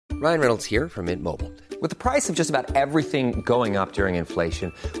Ryan Reynolds here from Mint Mobile. With the price of just about everything going up during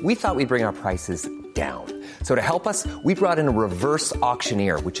inflation, we thought we'd bring our prices down. So to help us, we brought in a reverse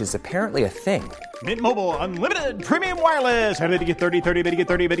auctioneer, which is apparently a thing. Mint Mobile Unlimited Premium Wireless. How to get 30, 30, bit to get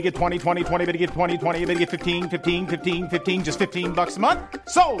 30, bit to get 20, 20, 20, bit to get 20, 20, bit to get 15, 15, 15, 15, just $15 a month?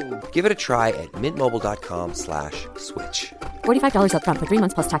 Sold! Give it a try at mintmobile.com/switch. $45 up front for 3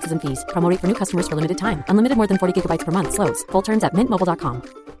 months plus taxes and fees. Promo rate for new customers for limited time. Unlimited more than 40 gigabytes per month. Slows full terms at mintmobile.com.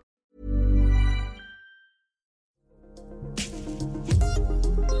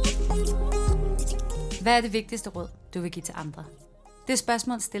 Hvad er det vigtigste råd, du vil give til andre? Det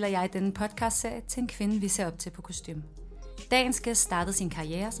spørgsmål stiller jeg i denne podcastserie til en kvinde, vi ser op til på Kostume. Dagens gæst startede sin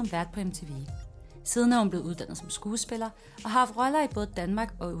karriere som vært på MTV. Siden er hun blevet uddannet som skuespiller og har haft roller i både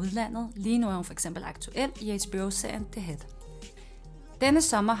Danmark og udlandet. Lige nu er hun for eksempel aktuel i HBO-serien The Head. Denne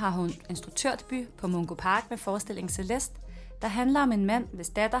sommer har hun instruktørdebut på Mungo Park med forestillingen Celeste, der handler om en mand, hvis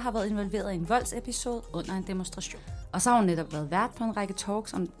datter har været involveret i en voldsepisode under en demonstration. Og så har hun netop været vært på en række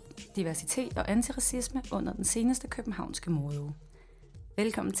talks om diversitet og antiracisme under den seneste københavnske modeuge.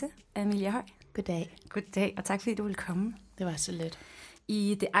 Velkommen til, Amelia Høj. Goddag. Goddag, og tak fordi du ville komme. Det var så let.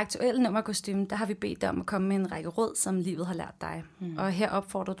 I det aktuelle nummer Kostume, der har vi bedt dig om at komme med en række råd, som livet har lært dig. Og her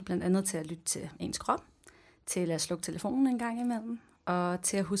opfordrer du blandt andet til at lytte til ens krop, til at slukke telefonen en gang imellem, og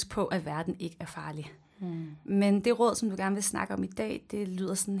til at huske på, at verden ikke er farlig. Men det råd, som du gerne vil snakke om i dag, det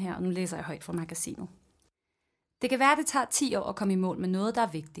lyder sådan her, og nu læser jeg højt fra magasinet. Det kan være, at det tager 10 år at komme i mål med noget, der er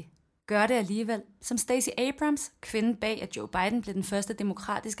vigtigt. Gør det alligevel, som Stacey Abrams, kvinden bag, at Joe Biden blev den første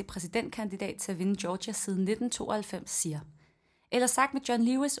demokratiske præsidentkandidat til at vinde Georgia siden 1992, siger. Eller sagt med John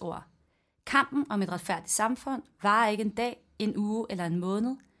Lewis' ord. Kampen om et retfærdigt samfund varer ikke en dag, en uge eller en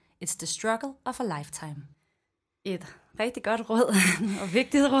måned. It's the struggle of a lifetime. Et rigtig godt råd, og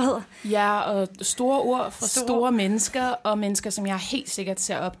vigtigt råd. Ja, og store ord for store mennesker, og mennesker, som jeg helt sikkert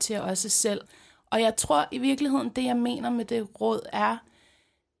ser op til også selv. Og jeg tror i virkeligheden, det jeg mener med det råd er,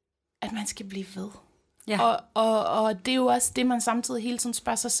 at man skal blive ved. Ja. Og det er jo også det, man samtidig hele tiden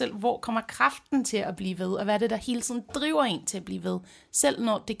spørger sig selv, hvor kommer kraften til at blive ved, og hvad er det, der hele tiden driver en til at blive ved, selv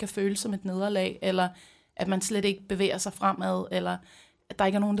når det kan føles som et nederlag, eller at man slet ikke bevæger sig fremad, eller at der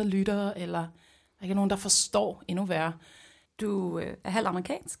ikke er nogen, der lytter, eller der ikke er nogen, der forstår endnu værre. Du er halvt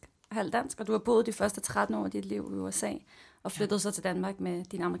amerikansk, halvt dansk, og du har boet de første 13 år af dit liv i USA, og flyttede så til Danmark med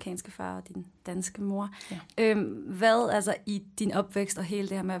din amerikanske far og din danske mor. Ja. Hvad altså i din opvækst og hele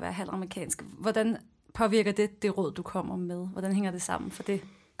det her med at være halvt amerikansk, hvordan påvirker det råd, du kommer med? Hvordan hænger det sammen? For det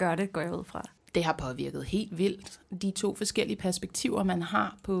gør det, går jeg ud fra. Det har påvirket helt vildt. De 2 forskellige perspektiver, man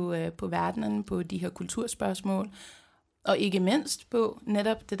har på verdenen, på de her kulturspørgsmål, og ikke mindst på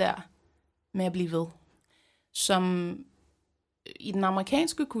netop det der med at blive ved. Som i den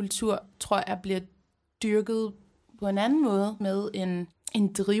amerikanske kultur, tror jeg, bliver dyrket på en anden måde med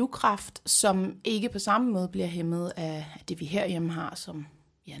en drivkraft, som ikke på samme måde bliver hæmmet af det, vi herhjemme har, som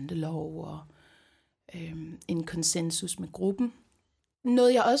jantelov og en konsensus med gruppen.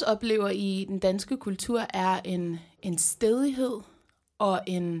 Noget, jeg også oplever i den danske kultur, er en stædighed og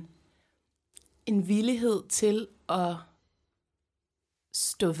en villighed til at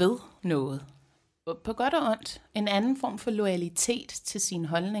stå ved noget. På godt og ondt. En anden form for loyalitet til sine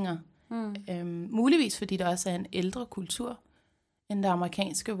holdninger. Muligvis fordi der også er en ældre kultur end det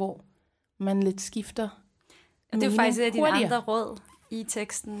amerikanske, hvor man lidt skifter. Det er jo faktisk et af dine andre råd i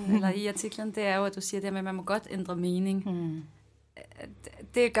teksten, eller i artiklen, det er jo, at du siger det med, at man må godt ændre mening.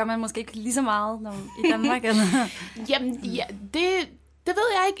 Det gør man måske ikke lige så meget i Danmark, eller? Jamen, ja, det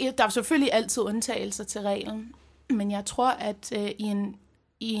ved jeg ikke. Der er selvfølgelig altid undtagelser til reglen, men jeg tror, at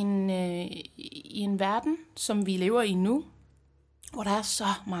i en verden, som vi lever i nu, hvor der er så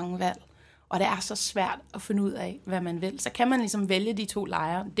mange valg, og det er så svært at finde ud af, hvad man vil, så kan man ligesom vælge de 2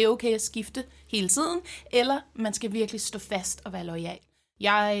 lejre. Det er okay at skifte hele tiden, eller man skal virkelig stå fast og være loyal.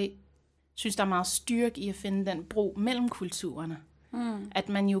 Jeg synes, der er meget styrke i at finde den bro mellem kulturerne. At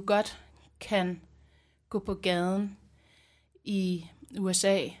man jo godt kan gå på gaden i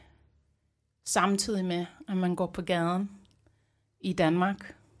USA, samtidig med, at man går på gaden i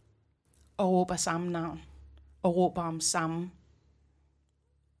Danmark, og råber samme navn, og råber om samme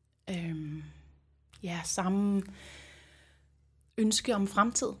samme ønske om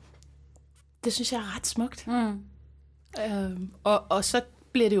fremtid. Det synes jeg er ret smukt. Og så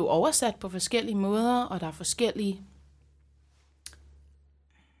bliver det jo oversat på forskellige måder, og der er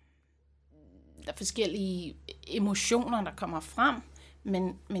forskellige emotioner, der kommer frem.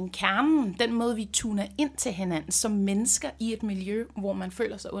 Men kernen, den måde, vi tuner ind til hinanden som mennesker i et miljø, hvor man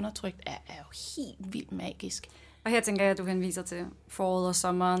føler sig undertrykt, er jo helt vildt magisk. Og her tænker jeg, at du henviser til foråret og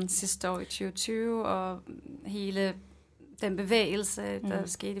sommeren sidste år i 2020, og hele den bevægelse, der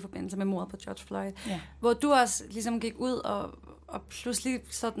skete i forbindelse med mordet på George Floyd. Ja. Hvor du også ligesom gik ud og pludselig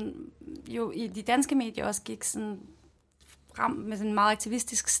sådan, jo i de danske medier også gik sådan frem med sådan en meget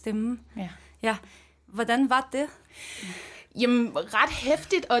aktivistisk stemme. Ja. Ja. Hvordan var det? Jamen, ret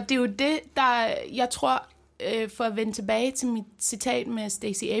hæftigt, og det er jo det, der, jeg tror, for at vende tilbage til mit citat med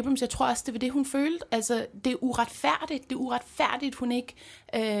Stacey Abrams, jeg tror også, det var det, hun følte. Altså, det er uretfærdigt. Det er uretfærdigt, hun ikke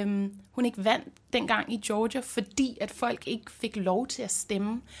vandt dengang i Georgia, fordi at folk ikke fik lov til at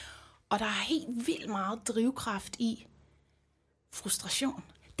stemme. Og der er helt vildt meget drivkraft i frustration.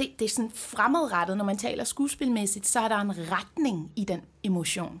 Det er sådan fremadrettet, når man taler skuespilmæssigt, så er der en retning i den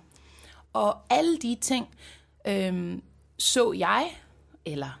emotion. Og alle de ting så jeg,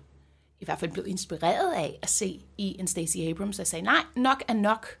 eller i hvert fald blev inspireret af at se i en Stacey Abrams, der sagde, nej, nok er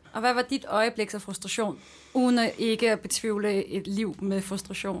nok. Og hvad var dit øjebliks af frustration? Uden at ikke at betvivle et liv med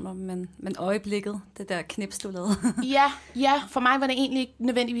frustrationer, men øjeblikket, det der knips, du lavede. Ja, for mig var det egentlig ikke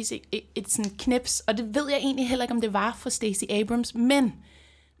nødvendigvis et sådan knips, og det ved jeg egentlig heller ikke, om det var for Stacey Abrams, men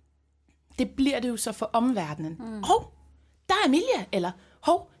det bliver det jo så for omverdenen. Hov, der er Emilia, eller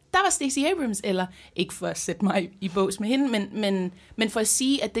hov, der var Stacey Abrams, eller ikke for at sætte mig i bås med hende, men for at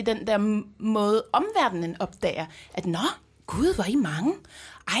sige, at det er den der måde, omverdenen opdager, at nå, gud, hvor I mange.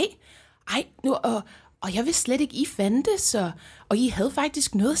 Ej, nu, og jeg vidste slet ikke, I fandtes, og I havde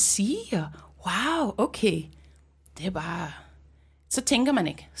faktisk noget at sige, og wow, okay. Det er bare, så tænker man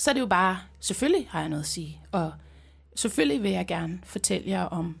ikke. Så er det jo bare, selvfølgelig har jeg noget at sige, og selvfølgelig vil jeg gerne fortælle jer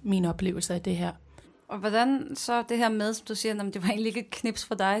om mine oplevelser af det her. Og hvordan så det her med, som du siger, det var egentlig ikke et knips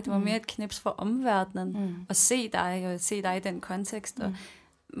for dig, det var mere et knips for omverdenen, at se dig i den kontekst. Og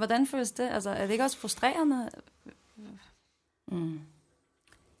hvordan føles det? Altså, er det ikke også frustrerende?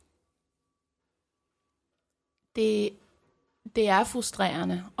 Det er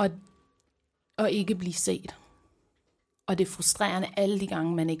frustrerende at ikke blive set. Og det er frustrerende alle de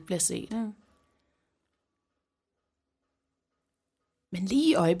gange, man ikke bliver set. Men lige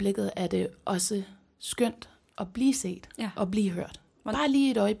i øjeblikket er det også skønt at blive set og blive hørt. Bare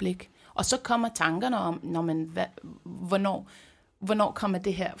lige et øjeblik. Og så kommer tankerne om, hvornår kommer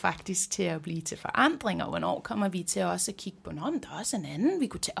det her faktisk til at blive til forandring, og hvornår kommer vi til også at kigge på, der er også en anden, vi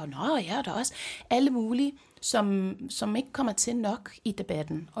kunne tage, og der er også alle mulige, som ikke kommer til nok i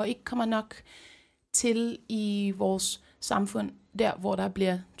debatten, og ikke kommer nok til i vores samfund, der hvor der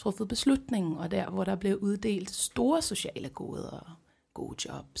bliver truffet beslutninger, og der hvor der bliver uddelt store sociale goder, gode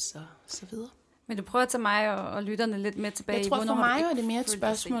jobs og så videre. Men du prøver at tage mig og lytterne lidt med tilbage. Jeg tror for mig var det mere et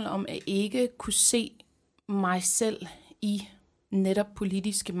spørgsmål om at ikke kunne se mig selv i netop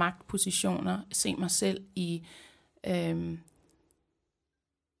politiske magtpositioner, se mig selv i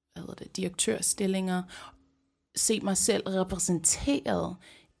direktørstillinger, se mig selv repræsenteret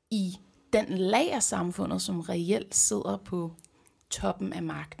i den lag af samfundet, som reelt sidder på toppen af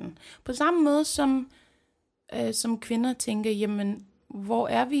magten. På samme måde som kvinder tænker, jamen, hvor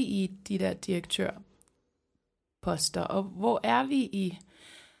er vi i de der direktørposter, og hvor er vi i...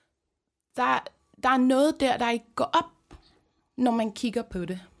 Der er noget der ikke går op, når man kigger på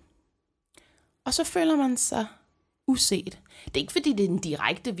det. Og så føler man sig uset. Det er ikke fordi, det er en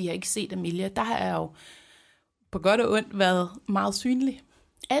direkte, vi har ikke set Emilia. Der har jeg jo på godt og ondt været meget synlig.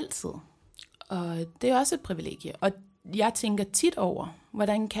 Altid. Og det er også et privilegie. Og jeg tænker tit over,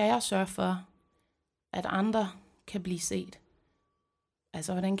 hvordan kan jeg sørge for, at andre kan blive set?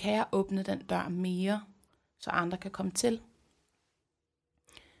 Altså, hvordan kan jeg åbne den dør mere, så andre kan komme til?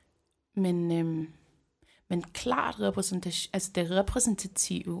 Men klart det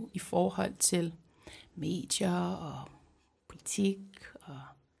repræsentative i forhold til medier og politik og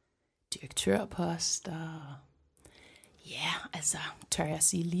direktørposter. Tør jeg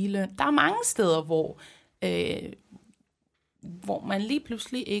sige ligeløn. Der er mange steder, hvor man lige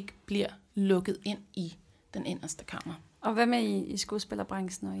pludselig ikke bliver lukket ind i den inderste kammer. Og hvad med i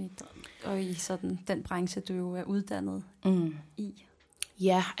skuespillerbranchen og i sådan den branche, du jo er uddannet i?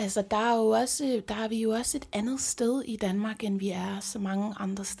 Ja, altså der er vi jo også et andet sted i Danmark, end vi er så mange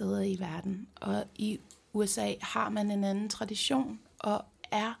andre steder i verden. Og i USA har man en anden tradition, og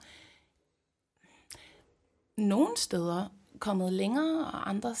er nogle steder kommet længere, og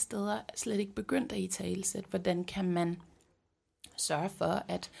andre steder slet ikke begyndt at italesætte, hvordan kan man sørge for,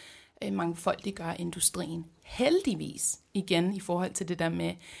 at mangfoldiggøre industrien. Heldigvis, igen i forhold til det der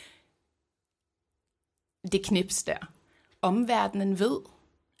med det knips der. Omverdenen ved,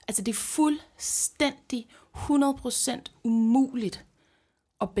 altså det er fuldstændig 100% umuligt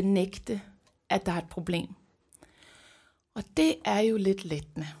at benægte, at der er et problem. Og det er jo lidt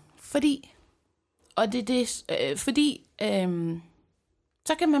lettende, fordi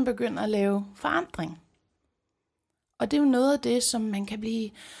så kan man begynde at lave forandring. Og det er jo noget af det, som man kan blive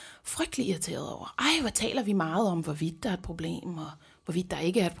frygtelig irriteret over. Ej, hvor taler vi meget om, hvorvidt der er et problem, og hvorvidt der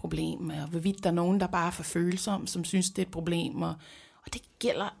ikke er et problem, og hvorvidt der er nogen, der bare er for følsom, som synes, det er et problem, og det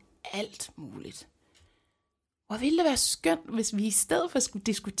gælder alt muligt. Hvor ville det være skønt, hvis vi i stedet for skulle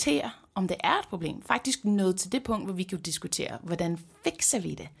diskutere, om det er et problem, faktisk nåede til det punkt, hvor vi kan diskutere, hvordan fikser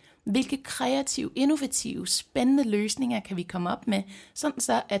vi det? Hvilke kreative, innovative, spændende løsninger kan vi komme op med, sådan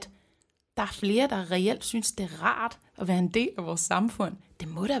så at der er flere, der reelt synes, det er rart at være en del af vores samfund. Det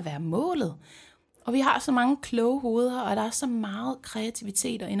må da være målet. Og vi har så mange kloge hoveder, og der er så meget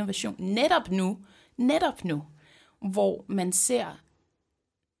kreativitet og innovation netop nu, hvor man ser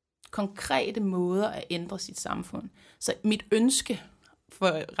konkrete måder at ændre sit samfund. Så mit ønske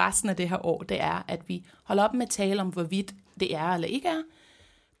for resten af det her år, det er, at vi holder op med at tale om, hvorvidt det er eller ikke er.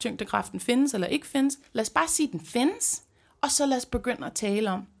 Tyngdekraften findes eller ikke findes. Lad os bare sige, at den findes, og så lad os begynde at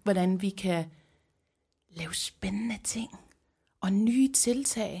tale om, hvordan vi kan lave spændende ting og nye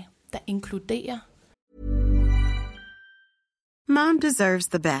tiltag, der inkluderer. Mom deserves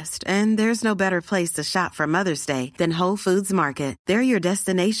the best, and there's no better place to shop for Mother's Day than Whole Foods Market. They're your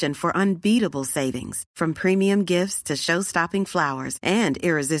destination for unbeatable savings, from premium gifts to show-stopping flowers and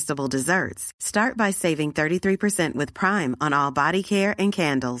irresistible desserts. Start by saving 33% with Prime on all body care and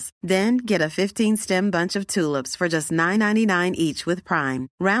candles. Then get a 15-stem bunch of tulips for just $9.99 each with Prime.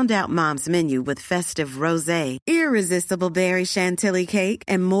 Round out Mom's menu with festive rosé, irresistible berry chantilly cake,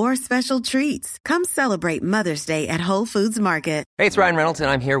 and more special treats. Come celebrate Mother's Day at Whole Foods Market. Hey, it's Ryan Reynolds, and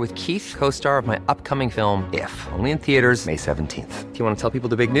I'm here with Keith, co-star of my upcoming film, If, only in theaters May 17th. Do you want to tell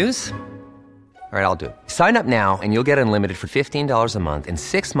people the big news? All right, I'll do it. Sign up now and you'll get unlimited for $15 a month and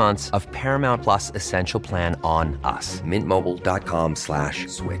 6 months of Paramount Plus Essential Plan on us.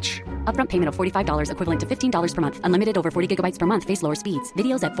 Mintmobile.com/switch. Upfront payment of $45 equivalent to $15 per month. Unlimited over 40 gigabytes per month. Face lower speeds.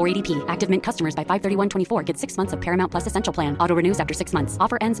 Videos at 480p. Active Mint customers by 531.24 get 6 months of Paramount Plus Essential Plan. Auto renews after 6 months.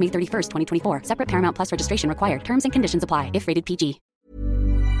 Offer ends May 31st, 2024. Separate Paramount Plus registration required. Terms and conditions apply if rated PG.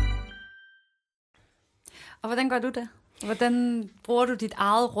 Og hvordan gør du det? Hvordan bruger du dit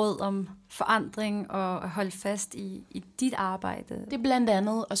eget råd om forandring og at holde fast i dit arbejde? Det er blandt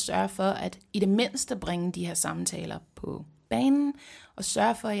andet at sørge for, at i det mindste bringe de her samtaler på banen, og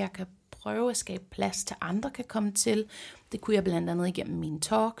sørge for, at jeg kan prøve at skabe plads til andre kan komme til. Det kunne jeg blandt andet igennem mine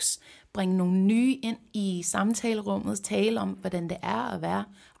talks, bringe nogle nye ind i samtalerummet, tale om, hvordan det er at være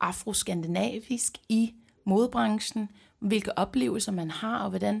afroskandinavisk i modebranchen, hvilke oplevelser man har, og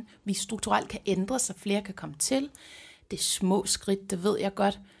hvordan vi strukturelt kan ændre, så flere kan komme til. Det er små skridt, det ved jeg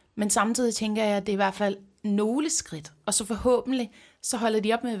godt, men samtidig tænker jeg, at det er i hvert fald nogle skridt, og så forhåbentlig, så holder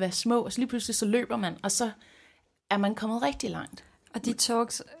de op med at være små, og så lige pludselig så løber man, og så er man kommet rigtig langt. Og de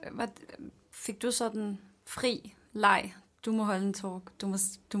talks, fik du sådan fri leg? Du må holde en talk,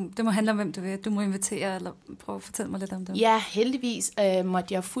 det må handle om, hvem du vil, du må invitere, eller prøve at fortælle mig lidt om det. Ja, heldigvis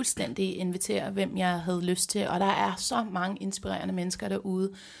måtte jeg fuldstændig invitere, hvem jeg havde lyst til, og der er så mange inspirerende mennesker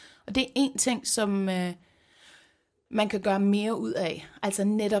derude. Og det er en ting, som man kan gøre mere ud af, altså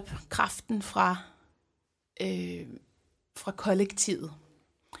netop kraften fra kollektivet.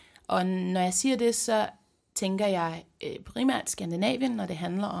 Og når jeg siger det, så tænker jeg primært Skandinavien, når det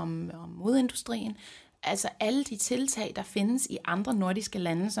handler om modeindustrien. Altså alle de tiltag, der findes i andre nordiske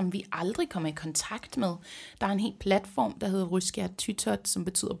lande, som vi aldrig kommer i kontakt med. Der er en helt platform, der hedder Ryskjær Tytot, som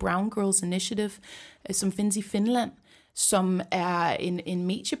betyder Brown Girls Initiative, som findes i Finland, som er en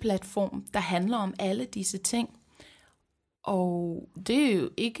medieplatform, der handler om alle disse ting. Og det er jo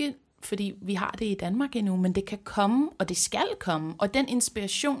ikke, fordi vi har det i Danmark endnu, men det kan komme, og det skal komme. Og den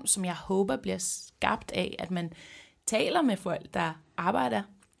inspiration, som jeg håber bliver skabt af, at man taler med folk, der arbejder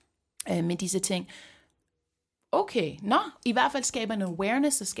med disse ting. Okay, i hvert fald skaber noget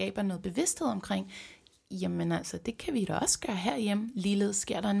awareness og skaber noget bevidsthed omkring, jamen altså, det kan vi da også gøre herhjemme. Ligeledes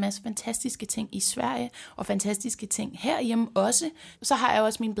sker der en masse fantastiske ting i Sverige, og fantastiske ting herhjemme også. Så har jeg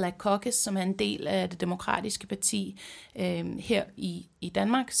også min Black Caucus, som er en del af det demokratiske parti her i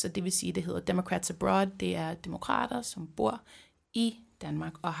Danmark. Så det vil sige, det hedder Democrats Abroad. Det er demokrater, som bor i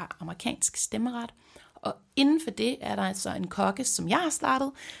Danmark og har amerikansk stemmeret. Og inden for det er der altså en caucus, som jeg har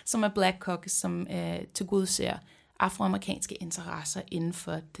startet, som er Black Caucus, som tilgodeser afroamerikanske interesser inden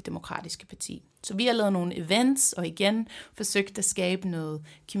for det demokratiske parti. Så vi har lavet nogle events, og igen forsøgt at skabe noget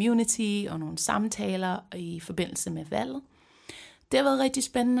community og nogle samtaler i forbindelse med valget. Det har været rigtig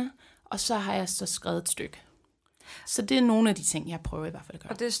spændende, og så har jeg så skrevet et stykke. Så det er nogle af de ting, jeg prøver i hvert fald at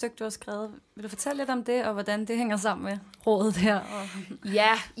gøre. Og det stykke, du har skrevet, vil du fortælle lidt om det, og hvordan det hænger sammen med rådet her?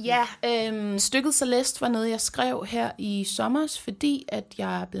 Ja. Stykket Celeste var noget, jeg skrev her i sommer, fordi at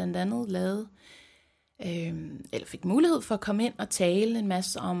jeg blandt andet lavede eller fik mulighed for at komme ind og tale en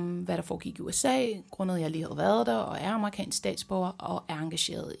masse om, hvad der foregik i USA, grundet jeg lige havde været der, og er amerikansk statsborger, og er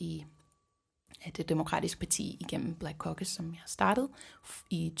engageret i det demokratiske parti igennem Black Caucus, som jeg startede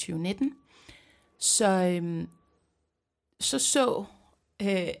i 2019. Så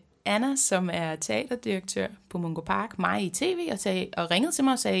Anna, som er teaterdirektør på Mungo Park, mig i tv, og ringede til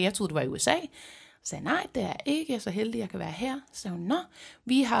mig og sagde, at jeg troede, du var i USA. Jeg sagde, nej, det er ikke. Jeg er så heldig, jeg kan være her. Så sagde hun, nå,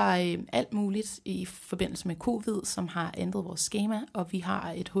 vi har alt muligt i forbindelse med covid, som har ændret vores schema, og vi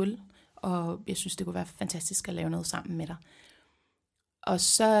har et hul, og jeg synes, det kunne være fantastisk at lave noget sammen med dig. Og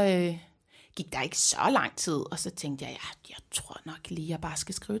så gik der ikke så lang tid, og så tænkte jeg, jeg tror nok lige, jeg bare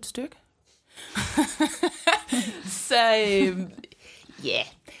skal skrive et stykke.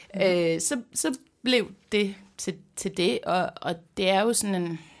 Så blev det til det, og det er jo sådan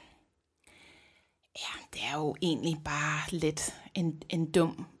en, det er jo egentlig bare lidt en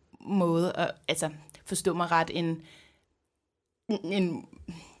dum måde at, altså forstå mig ret, en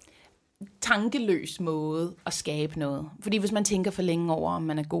tankeløs måde at skabe noget. Fordi hvis man tænker for længe over, om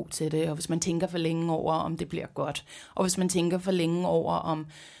man er god til det, og hvis man tænker for længe over, om det bliver godt, og hvis man tænker for længe over, om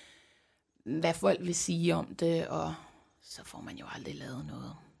hvad folk vil sige om det, og så får man jo aldrig lavet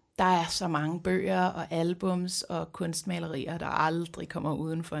noget. Der er så mange bøger og albums og kunstmalerier, der aldrig kommer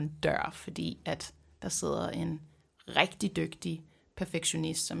uden for en dør, fordi at der sidder en rigtig dygtig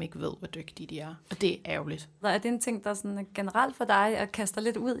perfektionist, som ikke ved, hvor dygtige de er. Og det er ærgerligt. Er det en ting, der sådan generelt for dig, at kaste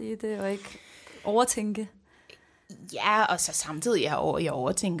lidt ud i det, og ikke overtænke? Ja, og så samtidig, jeg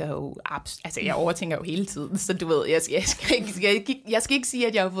overtænker jo hele tiden, så du ved, jeg skal ikke sige,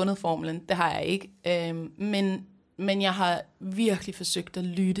 at jeg har fundet formlen, det har jeg ikke, men jeg har virkelig forsøgt at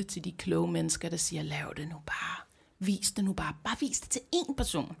lytte til de kloge mennesker, der siger, lav det nu bare, vis det nu bare vis det til én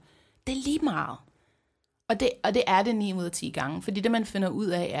person, det er lige meget. Og det er det 9 ud af 10 gange, fordi det man finder ud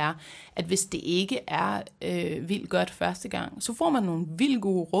af er, at hvis det ikke er vildt godt første gang, så får man nogle vildt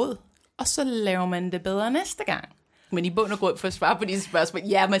gode råd, og så laver man det bedre næste gang. Men i bund og grund for at svare på disse spørgsmål,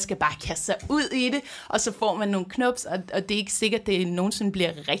 ja, man skal bare kaste sig ud i det, og så får man nogle knups, og det er ikke sikkert, at det nogensinde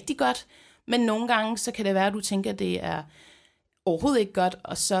bliver rigtig godt, men nogle gange, så kan det være, at du tænker, at det er overhovedet ikke godt,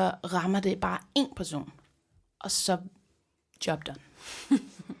 og så rammer det bare én person, og så job done.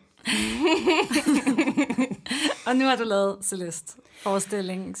 Og nu har du lavet Celeste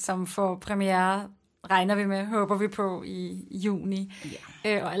forestilling, som får premiere, regner vi med, håber vi på i juni.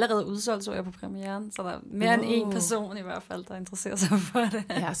 Yeah. Og allerede udsolgt så jeg på premieren, så der er mere end en person i hvert fald, der interesserer sig for det.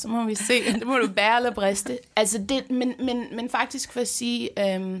 Ja, så må vi se. Det må du bære eller briste. Altså det, men faktisk for at sige,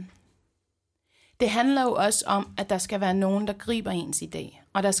 det handler jo også om, at der skal være nogen, der griber ens idé.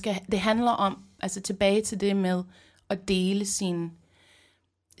 Og det handler om, altså tilbage til det med at dele sin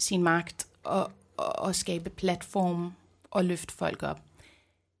magt og skabe platform og løfte folk op.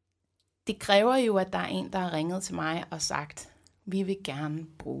 Det kræver jo, at der er en, der har ringet til mig og sagt, vi vil gerne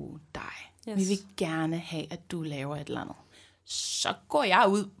bruge dig. Yes. Vi vil gerne have, at du laver et eller andet. Så går jeg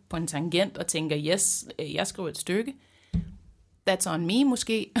ud på en tangent og tænker, yes, jeg skriver et stykke. That's on me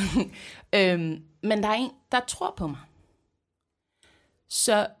måske. Men der er en, der tror på mig.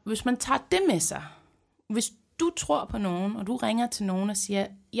 Så hvis man tager det med sig, hvis du tror på nogen, og du ringer til nogen og siger,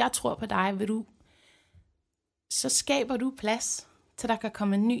 jeg tror på dig, så skaber du plads til der kan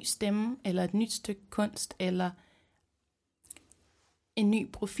komme en ny stemme, eller et nyt stykke kunst, eller en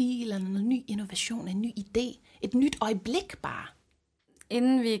ny profil, eller en ny innovation, en ny idé, et nyt øjeblik bare.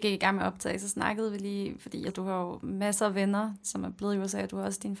 Inden vi gik i gang med optag, så snakkede vi lige, fordi at du har jo masser af venner, som er blevet i USA, du har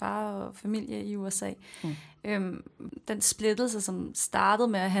også din far og familie i USA. Den splittelse, som startede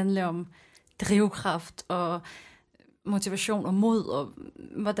med at handle om drivkraft og motivation og mod, og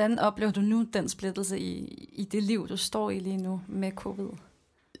hvordan oplever du nu den splittelse i det liv, du står i lige nu med covid?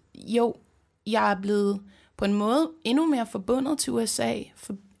 Jo, jeg er blevet på en måde endnu mere forbundet til USA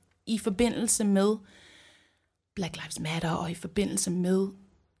i forbindelse med Black Lives Matter og i forbindelse med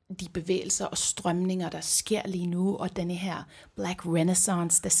de bevægelser og strømninger, der sker lige nu, og denne her Black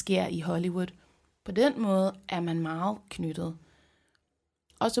Renaissance, der sker i Hollywood. På den måde er man meget knyttet.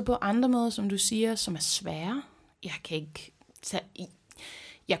 Også på andre måder, som du siger, som er svære.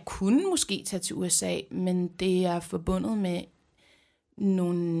 Jeg kunne måske tage til USA, men det er forbundet med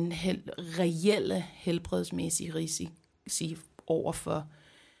nogle reelle helbredsmæssige risici over for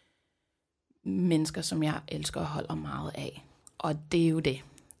mennesker, som jeg elsker og holder meget af. Og det er jo det,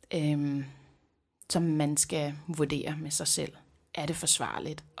 som man skal vurdere med sig selv. Er det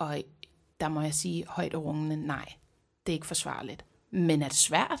forsvarligt? Og der må jeg sige højt og rungende, nej, det er ikke forsvarligt. Men er det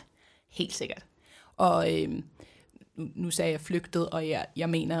svært? Helt sikkert. Og nu sagde jeg flygtet, og jeg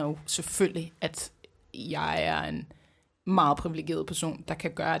mener jo selvfølgelig, at jeg er meget privilegeret person, der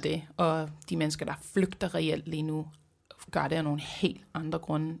kan gøre det, og de mennesker, der flygter reelt lige nu, gør det af nogle helt andre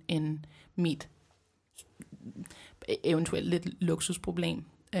grunde end mit eventuelt lidt luksusproblem.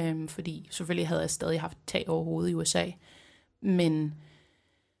 Fordi selvfølgelig havde jeg stadig haft tag over hovedet i USA. Men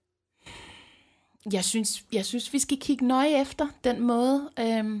jeg synes vi skal kigge nøje efter den måde,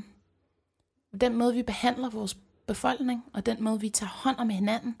 vi behandler vores befolkning, og den måde, vi tager hånd om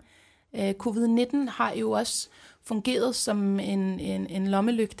hinanden. Covid-19 har jo også fungeret som en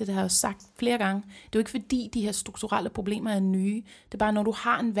lommelygte, det har jeg sagt flere gange. Det er jo ikke fordi, de her strukturelle problemer er nye. Det er bare, når du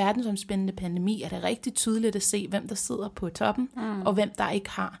har en verdensomspændende pandemi, er det rigtig tydeligt at se, hvem der sidder på toppen, og hvem der ikke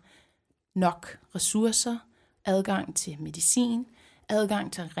har nok ressourcer, adgang til medicin,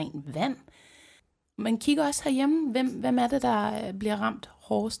 adgang til rent vand. Man kigger også herhjemme, hvem er det, der bliver ramt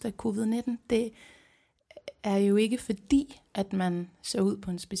hårdest af covid-19. Det er jo ikke fordi, at man ser ud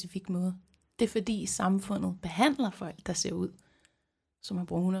på en specifik måde. Det er fordi samfundet behandler folk, der ser ud, som er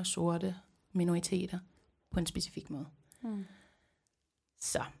brune og sorte minoriteter, på en specifik måde.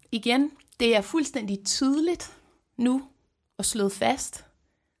 Så igen, det er fuldstændig tydeligt nu og slået fast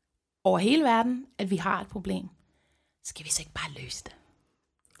over hele verden, at vi har et problem. Skal vi så ikke bare løse det?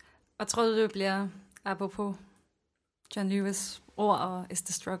 Og tror du, det bliver, apropos John Lewis' ord og Is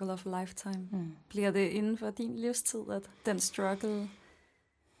the struggle of a lifetime, bliver det inden for din livstid, at den struggle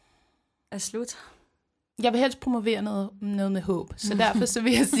er slut? Jeg vil helst promovere noget med håb, så derfor så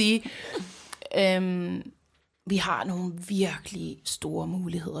vil jeg sige, vi har nogle virkelig store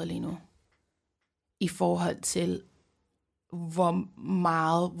muligheder lige nu, i forhold til, hvor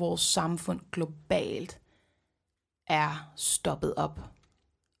meget vores samfund globalt er stoppet op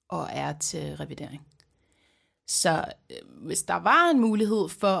og er til revidering. Så hvis der var en mulighed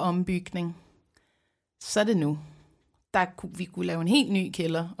for ombygning, så er det nu. Vi kunne lave en helt ny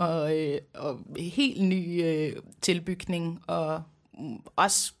kælder og helt ny tilbygning, og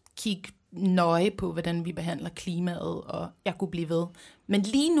også kigge nøje på, hvordan vi behandler klimaet, og jeg kunne blive ved. Men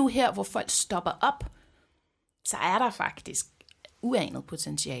lige nu her, hvor folk stopper op, så er der faktisk uanet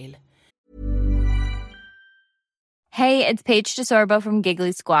potentiale. Hey, it's Paige DeSorbo from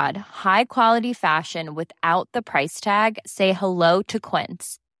Giggly Squad. High quality fashion without the price tag. Say hello to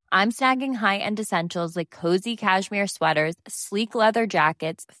Quince. I'm snagging high-end essentials like cozy cashmere sweaters, sleek leather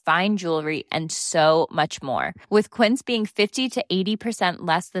jackets, fine jewelry, and so much more. With Quince being 50 to 80%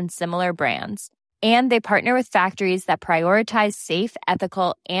 less than similar brands. And they partner with factories that prioritize safe,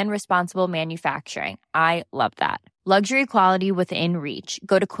 ethical, and responsible manufacturing. I love that. Luxury quality within reach.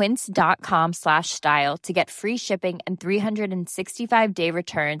 Go to quince.com/style to get free shipping and 365-day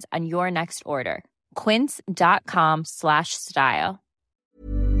returns on your next order. Quince.com/style.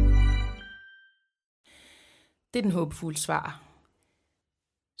 Det er den håbefulde svar.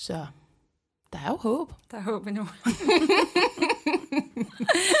 Så der er jo håb. Der er håb endnu.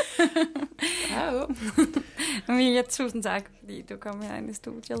 Der er håb. Emilia, tusind tak, fordi du kom herind i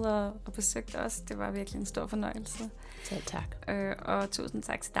studiet og besøgte os. Det var virkelig en stor fornøjelse. Selv tak. Og tusind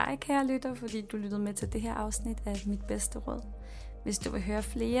tak til dig, kære lytter, fordi du lyttede med til det her afsnit af Mit Bedste Råd. Hvis du vil høre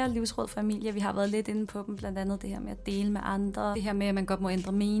flere livsråd fra Emilia, vi har været lidt inde på dem, blandt andet det her med at dele med andre, det her med, at man godt må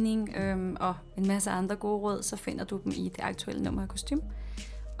ændre mening, og en masse andre gode råd, så finder du dem i det aktuelle nummer af Kostym.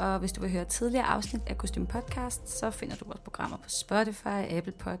 Og hvis du vil høre tidligere afsnit af Kostym Podcast, så finder du vores programmer på Spotify,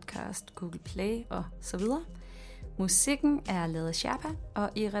 Apple Podcast, Google Play og så videre. Musikken er lavet af Sherpa, og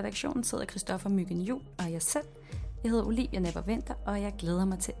i redaktionen sidder Christoffer Myggen Juhl og jeg selv. Jeg hedder Olivia Nepper Winther, og jeg glæder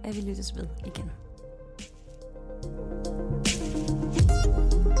mig til, at vi lyttes ved igen.